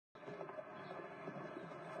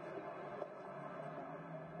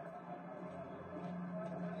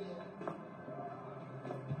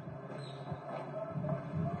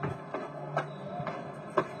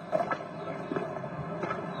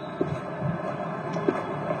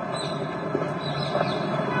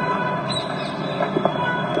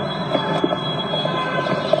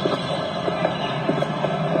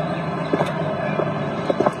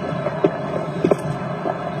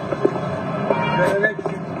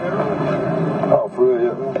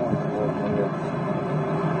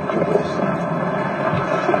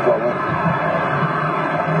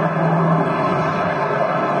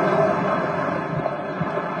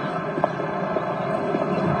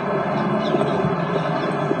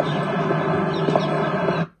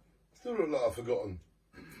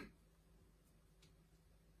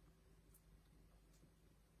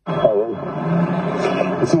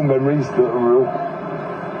It's all memories that are real.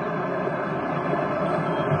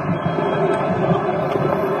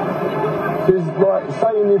 There's like,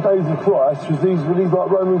 say in the days of Christ, were these like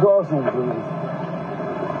Roman castles?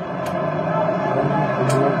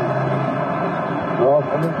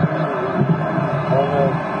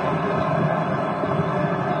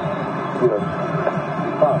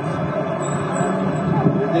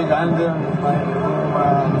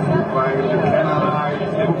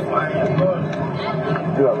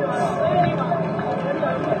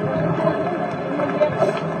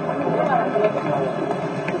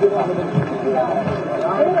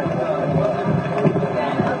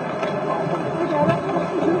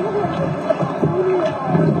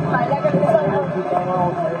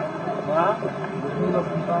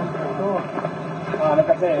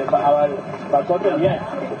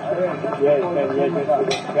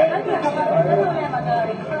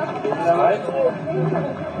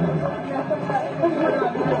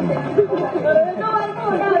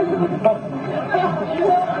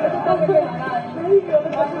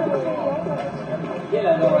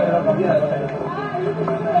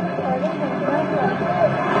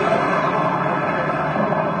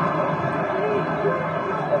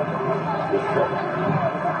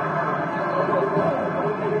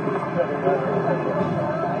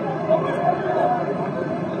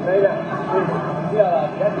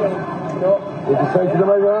 Did you say to them,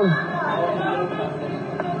 Abraham?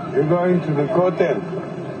 You're going to the hotel.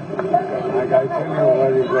 Like I tell you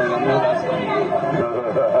where you're going. I'm not asking you.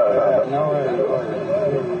 No, where you're going.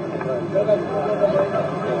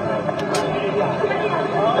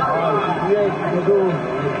 Yes, you do.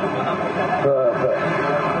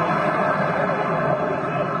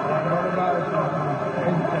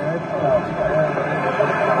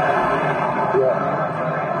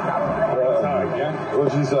 What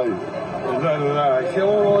did you say? I say,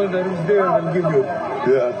 oh, that is there, I'll give you.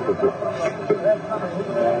 Yeah.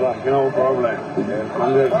 No problem.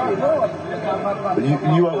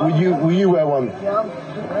 Will you wear one?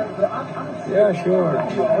 Yeah, sure. I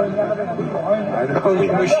don't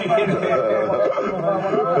need machine.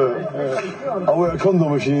 I'll wear a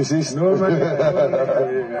condom machine, sis. No, man.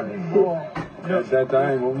 At that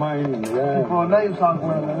time of mine, yeah. Only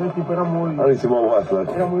to my wife, though.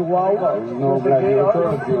 No bloody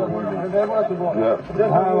authority over it. Yeah.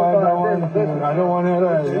 I don't want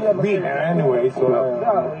to beat her anyway, so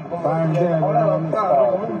if I'm there, I don't want to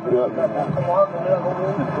stop. Yeah.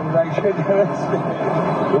 Like shit,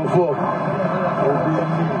 What for?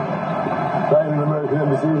 They in the American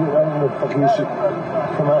embassy, they in the fucking shit.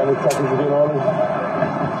 Come out and attack us again, Ireland.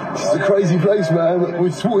 It's a crazy place, man.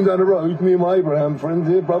 We're walking down the road, me and my Abraham friend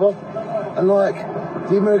here, brother, and like,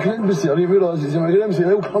 the American embassy, I didn't realise it's the American embassy,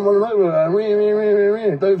 they all come running over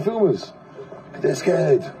and don't film us. They're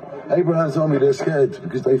scared. Abraham told me they're scared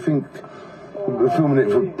because they think we're filming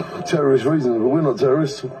it for terrorist reasons, but we're not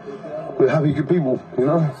terrorists. We're happy, good people, you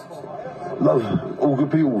know? Love all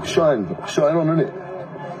good people, shine on, innit?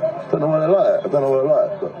 Don't know why they like it, but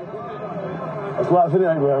that's life,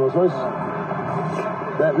 innit, Abraham, I suppose?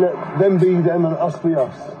 Let them be them and us be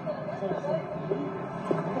us.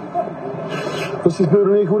 What's this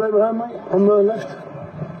building here called, Abraham, mate? On the left?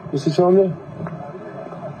 What's the time there?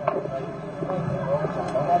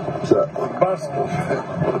 What's that?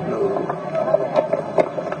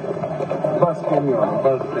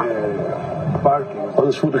 Parking. Oh,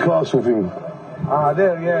 that's what the castle thing. Ah,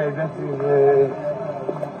 there, yeah, that is,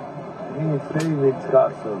 I think it's David's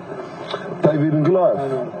castle. David and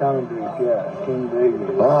Goliath? Yeah, King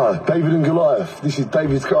David. Ah, David and Goliath. This is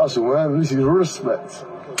David's castle, man. This is respect.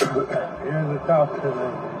 Here's the castle.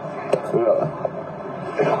 Yeah.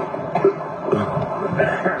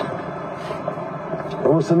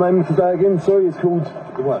 What's the name of today again? Sorry, it's called...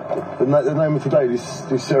 What? The name of today, this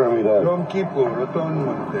ceremony there. Yom Kippur,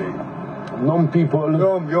 Atonement Day. Non-people...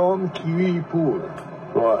 Yom Kippur.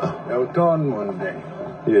 Right. Atonement Day.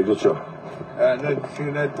 Yeah, gotcha.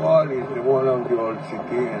 That wall is one of the old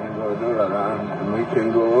city and it goes all around and we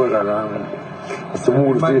can go all around. It's the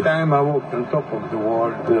wall of One time I walked on top of the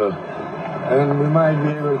wall. Yeah. And we might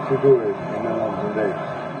be able to do it in another day.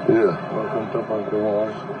 Yeah. Walk on top of the wall.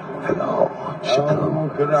 Hello. I'll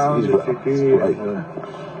walk around the city.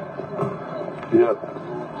 Yeah.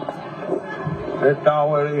 That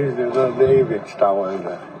tower is the David's tower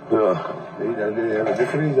there. Yeah. The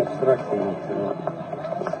trees obstructing it.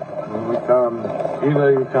 When we come, either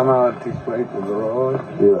you come out this way to the road.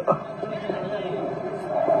 Yeah.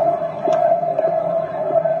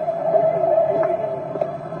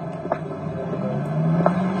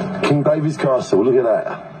 King David's castle, look at that.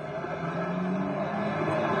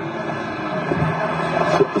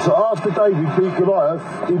 So after David beat Goliath,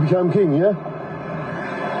 he became king, yeah?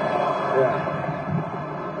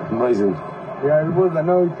 Yeah. Amazing. Yeah, he was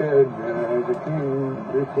anointed the king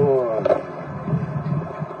before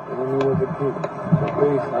when he was a king. The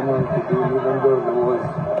priest anointed him, even though there was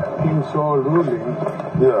King Saul ruling.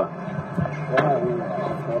 Yeah. Yeah, he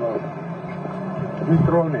sort of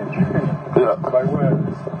dethroned him by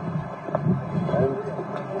words. And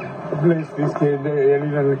blessed this kid, a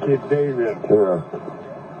little kid David. Yeah.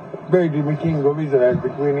 Made him a king of Israel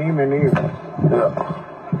between him and him. Yeah.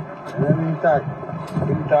 And then in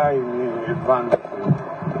time he advanced the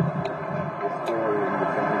story and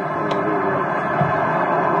became the king of Israel.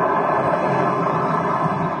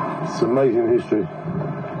 It's amazing history.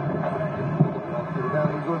 Then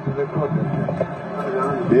we go to the court.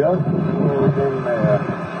 Yeah?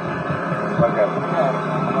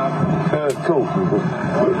 Cool.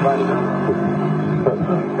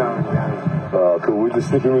 Cool. We're just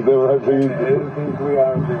sticking with them, hopefully. I think we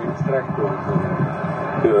are the instructors.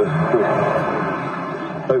 Yeah.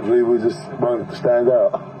 Hopefully we just won't stand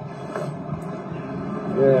out.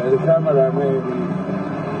 Yeah, the camera maybe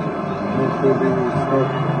needs to be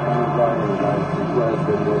not like request in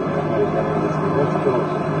the American industry. Let's go.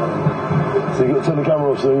 So you got to turn the camera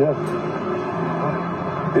off soon, yeah?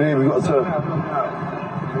 Yeah, we've got to turn.